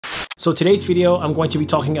So today's video, I'm going to be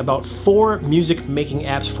talking about 4 music making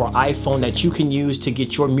apps for iPhone that you can use to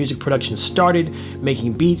get your music production started,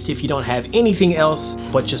 making beats if you don't have anything else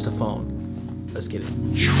but just a phone. Let's get it.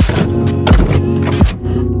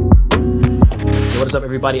 What is up,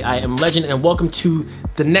 everybody? I am Legend, and welcome to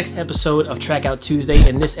the next episode of Trackout Tuesday.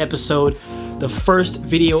 In this episode, the first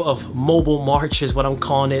video of Mobile March is what I'm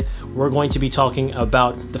calling it. We're going to be talking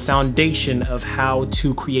about the foundation of how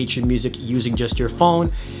to create your music using just your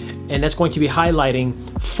phone. And that's going to be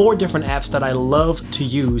highlighting 4 different apps that I love to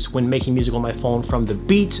use when making music on my phone, from the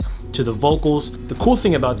beat to the vocals. The cool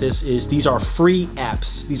thing about this is these are free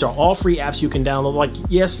apps. These are all free apps you can download. Like,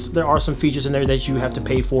 yes, there are some features in there that you have to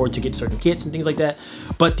pay for to get certain kits and things like that,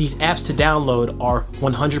 but these apps to download are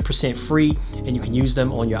 100% free and you can use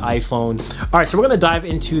them on your iPhone. All right, so we're gonna dive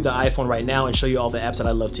into the iPhone right now and show you all the apps that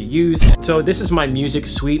I love to use. So this is my music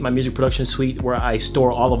suite, my music production suite, where I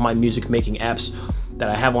store all of my music making apps that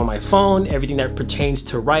I have on my phone. Everything that pertains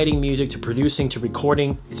to writing music, to producing, to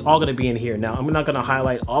recording, it's all gonna be in here. Now, I'm not gonna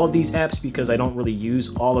highlight all of these apps because I don't really use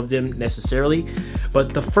all of them necessarily,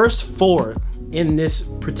 but the first 4 in this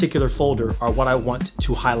particular folder are what I want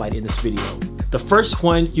to highlight in this video. The first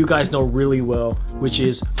one you guys know really well, which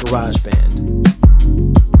is GarageBand.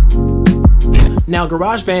 Now,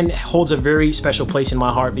 GarageBand holds a very special place in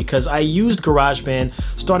my heart because I used GarageBand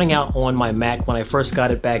starting out on my Mac when I first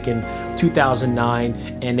got it back in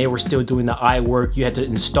 2009, and they were still doing the iWork. You had to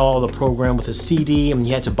install the program with a CD and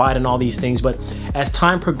you had to buy it and all these things. But as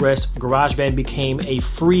time progressed, GarageBand became a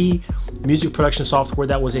free music production software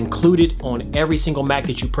that was included on every single Mac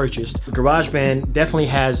that you purchased. GarageBand definitely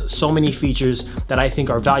has so many features that I think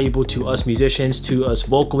are valuable to us musicians, to us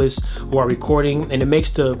vocalists who are recording, and it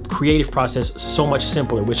makes the creative process so much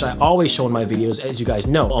simpler, which I always show in my videos. As you guys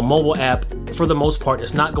know, a mobile app, for the most part,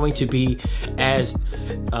 is not going to be as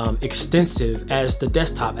extensive as the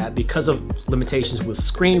desktop app because of limitations with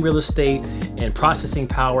screen real estate and processing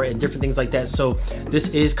power and different things like that. So this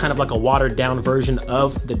is kind of like a watered down version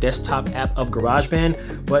of the desktop app of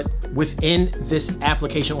GarageBand, but within this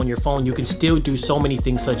application on your phone, you can still do so many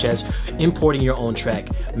things, such as importing your own track,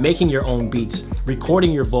 making your own beats,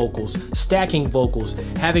 recording your vocals, stacking vocals,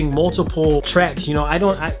 having multiple tracks. You know,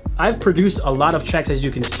 I've produced a lot of tracks, as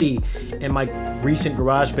you can see in my recent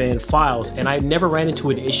GarageBand files, and I never ran into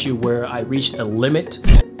an issue where I reached a limit.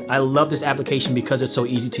 I love this application because it's so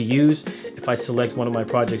easy to use. If I select one of my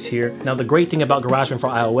projects here. Now, the great thing about GarageBand for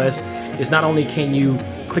iOS is not only can you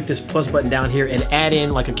click this plus button down here and add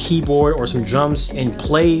in like a keyboard or some drums and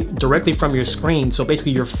play directly from your screen. So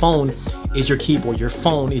basically your phone is your keyboard, your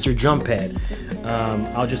phone is your drum pad.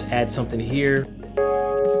 I'll just add something here.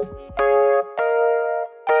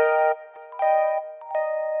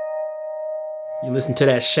 You listen to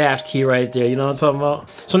that shaft key right there, you know what I'm talking about?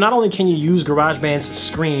 So not only can you use GarageBand's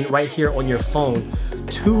screen right here on your phone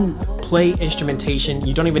to play instrumentation,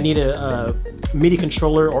 you don't even need a MIDI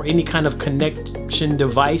controller or any kind of connection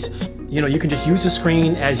device. You know, you can just use the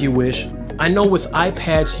screen as you wish. I know with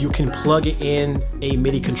iPads, you can plug in a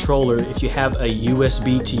MIDI controller if you have a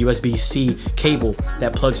USB to USB-C cable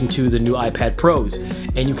that plugs into the new iPad Pros,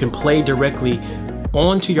 and you can play directly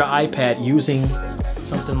onto your iPad using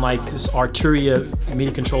something like this Arturia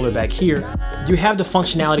MIDI controller back here. You have the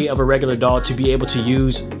functionality of a regular DAW to be able to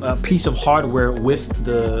use a piece of hardware with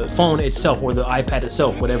the phone itself or the iPad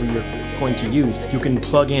itself, whatever you're going to use. You can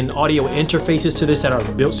plug in audio interfaces to this that are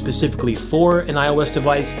built specifically for an iOS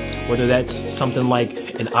device, whether that's something like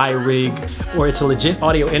an iRig, or it's a legit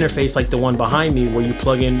audio interface like the one behind me where you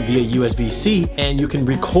plug in via USB-C and you can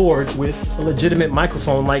record with a legitimate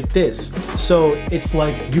microphone like this. So it's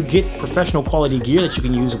like you get professional quality gear that you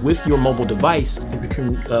can use with your mobile device. You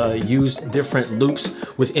can use different loops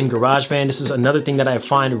within GarageBand. This is another thing that I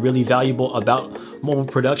find really valuable about mobile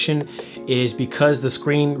production, is because the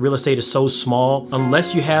screen real estate is so small,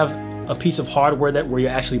 unless you have a piece of hardware where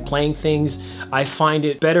you're actually playing things, I find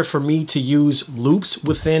it better for me to use loops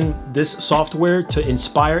within this software to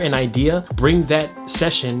inspire an idea, bring that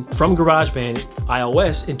session from GarageBand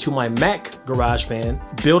iOS into my Mac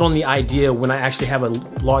GarageBand, build on the idea when I actually have a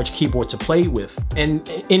large keyboard to play with. And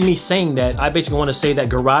in me saying that, I basically want to say that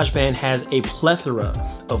GarageBand has a plethora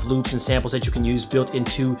of loops and samples that you can use built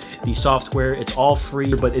into the software. It's all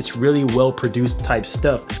free, but it's really well produced type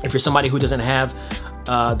stuff. If you're somebody who doesn't have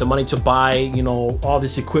the money to buy, you know, all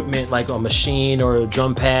this equipment like a machine or a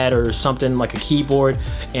drum pad or something like a keyboard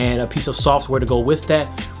and a piece of software to go with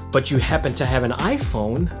that, but you happen to have an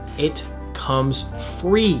iPhone, it comes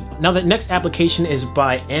free. Now, the next application is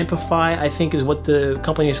by Amplify, I think is what the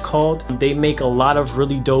company is called. They make a lot of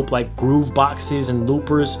really dope like groove boxes and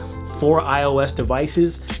loopers for iOS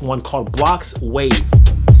devices. One called Blocks Wave.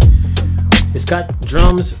 It's got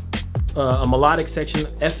drums, a melodic section,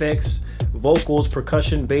 FX, vocals,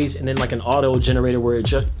 percussion, bass, and then like an auto generator where it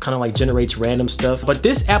just kind of like generates random stuff. But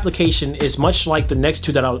this application is much like the next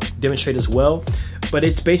two that I'll demonstrate as well, but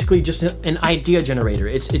it's basically just an idea generator.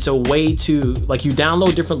 It's a way to, like, you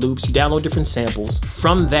download different loops, you download different samples.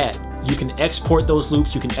 From that, you can export those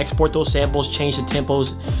loops, you can export those samples, change the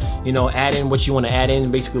tempos, you know, add in what you want to add in,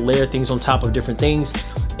 basically layer things on top of different things,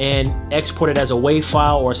 and export it as a WAV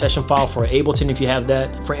file or a session file for Ableton if you have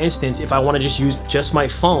that. For instance, if I want to just use just my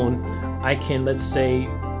phone, I can, let's say,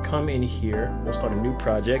 come in here, we'll start a new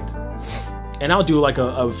project, and I'll do like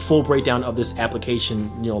a full breakdown of this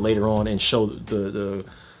application, you know, later on and show the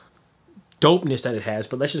dopeness that it has.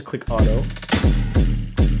 But let's just click auto.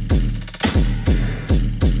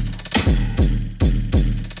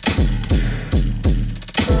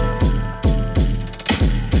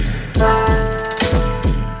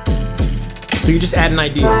 So you're just adding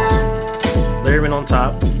ideas, layering on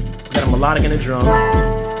top. Got a melodic and a drum.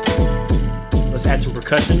 Let's add some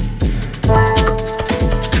percussion.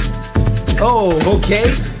 Oh, okay.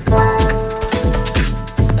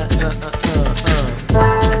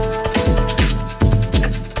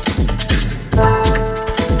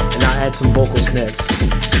 And now add some vocals next.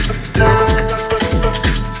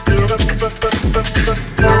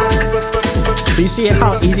 So you see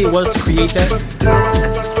how easy it was to create that?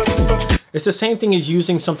 It's the same thing as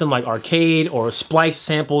using something like Arcade or Splice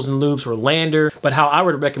samples and loops or Lander, but how I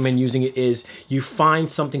would recommend using it is you find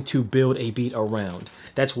something to build a beat around.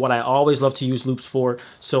 That's what I always love to use loops for.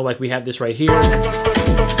 So like we have this right here.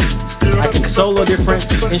 I can solo different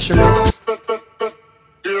instruments.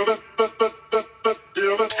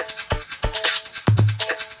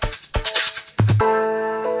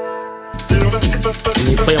 And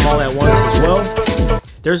you play them all at once as well.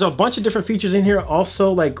 There's a bunch of different features in here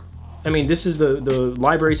also, like, I mean, this is the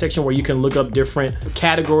library section where you can look up different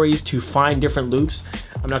categories to find different loops.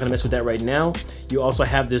 I'm not gonna mess with that right now. You also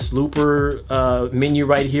have this looper menu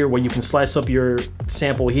right here where you can slice up your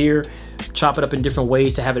sample here, chop it up in different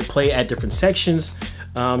ways to have it play at different sections.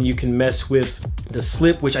 You can mess with the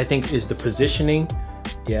slip, which I think is the positioning.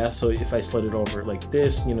 Yeah, so if I slid it over like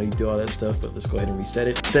this, you know, you do all that stuff, but let's go ahead and reset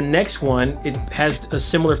it. The next one, it has a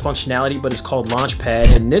similar functionality, but it's called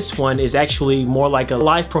Launchpad. And this one is actually more like a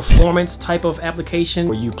live performance type of application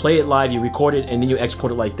where you play it live, you record it, and then you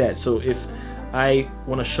export it like that. So if I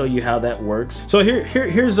want to show you how that works. So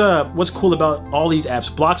here's what's cool about all these apps.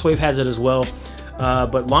 Bloxwave has it as well,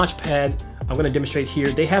 but Launchpad, I'm going to demonstrate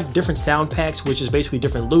here. They have different sound packs, which is basically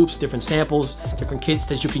different loops, different samples, different kits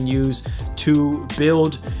that you can use to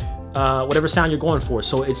build whatever sound you're going for.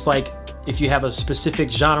 So it's like if you have a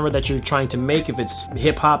specific genre that you're trying to make, if it's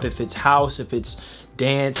hip hop, if it's house, if it's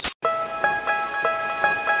dance.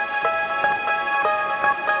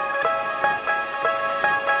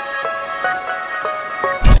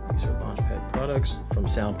 From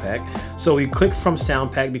Sound Pack. So we click from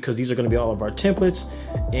Sound Pack because these are going to be all of our templates,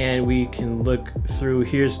 and we can look through.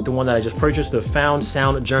 Here's the one that I just purchased, the Found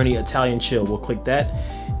Sound Journey Italian Chill. We'll click that,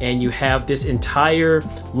 and you have this entire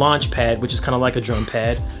launch pad, which is kind of like a drum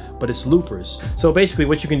pad, but it's loopers. So basically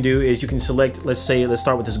what you can do is you can select, let's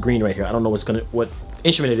start with this green right here. I don't know what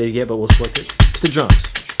instrument it is yet, but we'll select it. It's the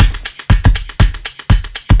drums,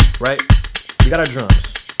 right? We got our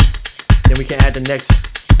drums. Then we can add the next.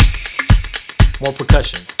 More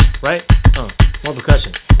percussion, right? More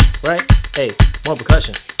percussion, right? Hey, more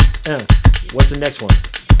percussion. What's the next one?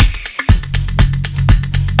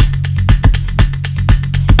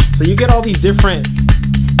 So you get all these different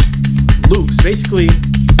loops. Basically,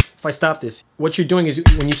 if I stop this, what you're doing is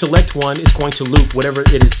when you select one, it's going to loop whatever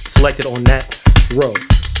it is selected on that row.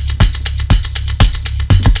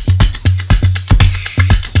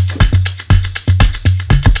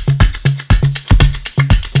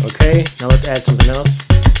 Okay, now let's add something else.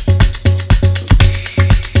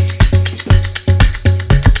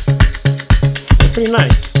 That's pretty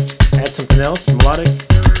nice. Add something else, melodic.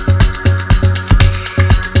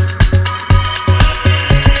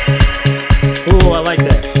 Ooh, I like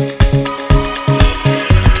that.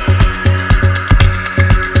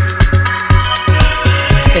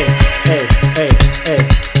 Hey.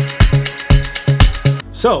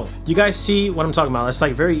 So, you guys see what I'm talking about. It's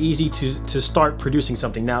like very easy to start producing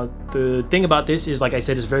something. Now, the thing about this is, like I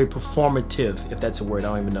said, it's very performative, if that's a word, I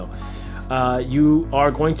don't even know. You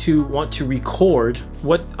are going to want to record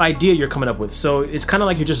what idea you're coming up with. So it's kind of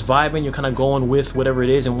like you're just vibing, you're kind of going with whatever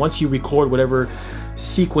it is, and once you record whatever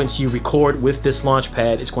sequence you record with this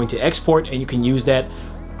Launchpad, it's going to export, and you can use that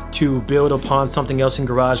to build upon something else in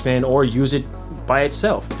GarageBand or use it by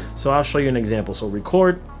itself. So I'll show you an example. So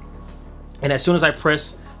record. And as soon as I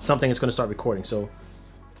press something is going to start recording. So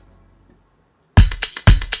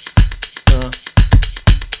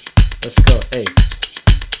let's go. Hey,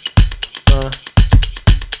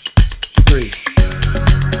 3.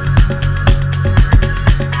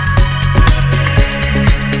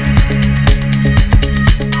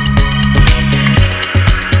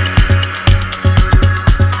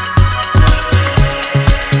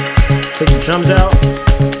 Take the drums out.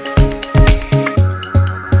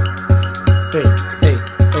 Hey, hey,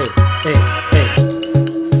 hey, hey, hey.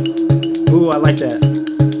 Ooh, I like that.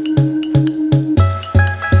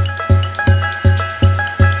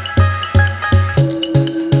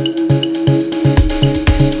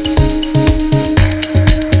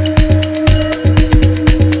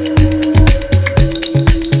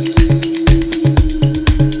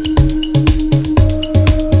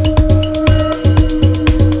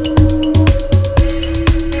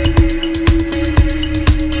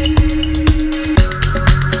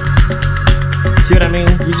 See what I mean?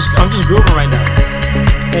 I'm just grooving right now.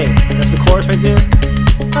 Hey, that's the chorus right there.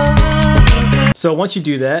 So once you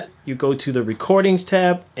do that, you go to the recordings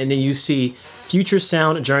tab and then you see Future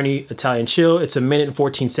Sound Journey Italian Chill. It's 1 minute and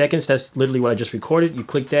 14 seconds. That's literally what I just recorded. You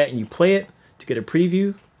click that and you play it to get a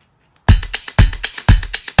preview.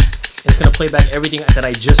 It's gonna play back everything that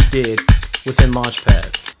I just did within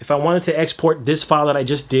Launchpad. If I wanted to export this file that I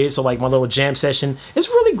just did, so like my little jam session, it's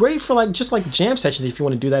really great for like just like jam sessions if you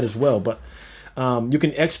want to do that as well. But you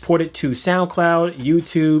can export it to SoundCloud,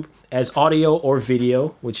 YouTube as audio or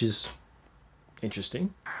video, which is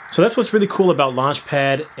interesting. So that's what's really cool about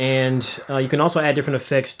Launchpad, and you can also add different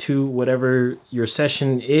effects to whatever your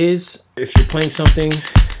session is. If you're playing something,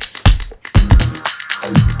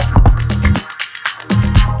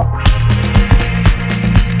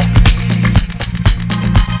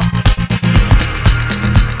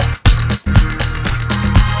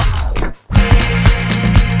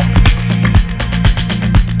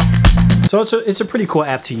 so it's a pretty cool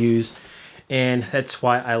app to use, and that's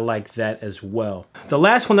why I like that as well. The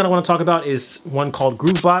last one that I want to talk about is one called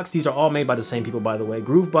Groovebox. These are all made by the same people, by the way.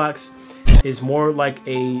 Groovebox is more like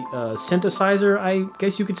a synthesizer, I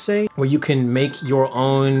guess you could say, where you can make your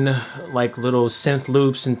own like little synth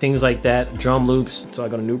loops and things like that, drum loops. So I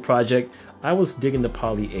got a new project. I was digging the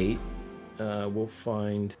Poly 8. We'll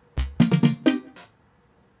find...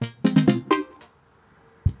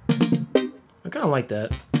 I kind of like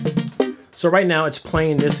that. So right now it's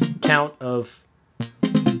playing this count of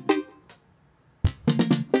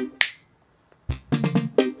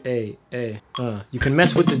A. You can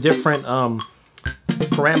mess with the different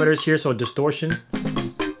parameters here, so distortion.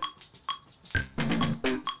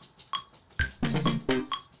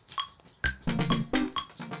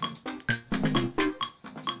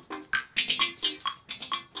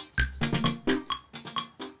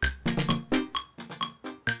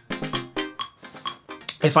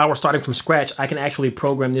 If I were starting from scratch, I can actually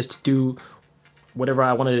program this to do whatever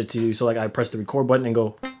I wanted it to do. So like I press the record button and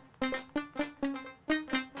go,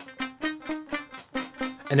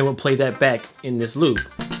 and it will play that back in this loop.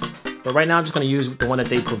 But right now I'm just gonna use the one that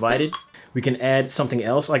they provided. We can add something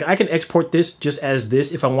else. Like I can export this just as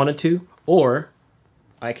this if I wanted to, or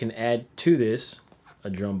I can add to this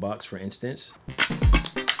a drum box, for instance.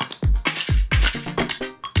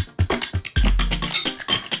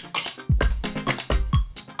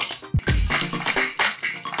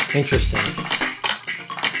 Interesting.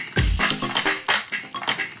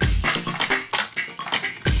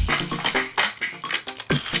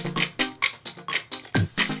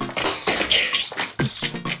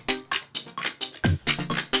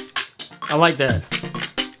 I like that.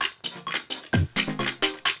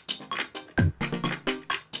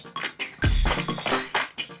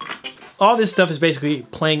 All this stuff is basically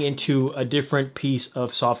playing into a different piece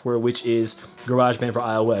of software, which is GarageBand for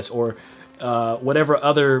iOS, or whatever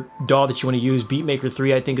other DAW that you want to use. Beatmaker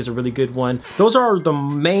 3 I think is a really good one. Those are the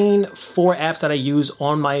main 4 apps that I use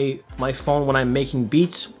on my phone when I'm making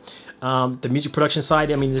beats. The music production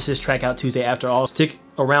side, I mean, this is Trackout Tuesday after all. Stick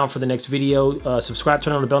around for the next video. Subscribe,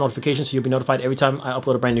 turn on the bell notification so you'll be notified every time I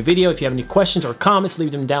upload a brand new video. If you have any questions or comments, leave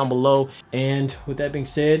them down below. And with that being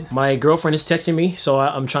said, my girlfriend is texting me, so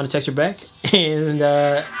I'm trying to text her back. And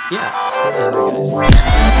yeah, stay tuned,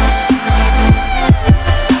 guys.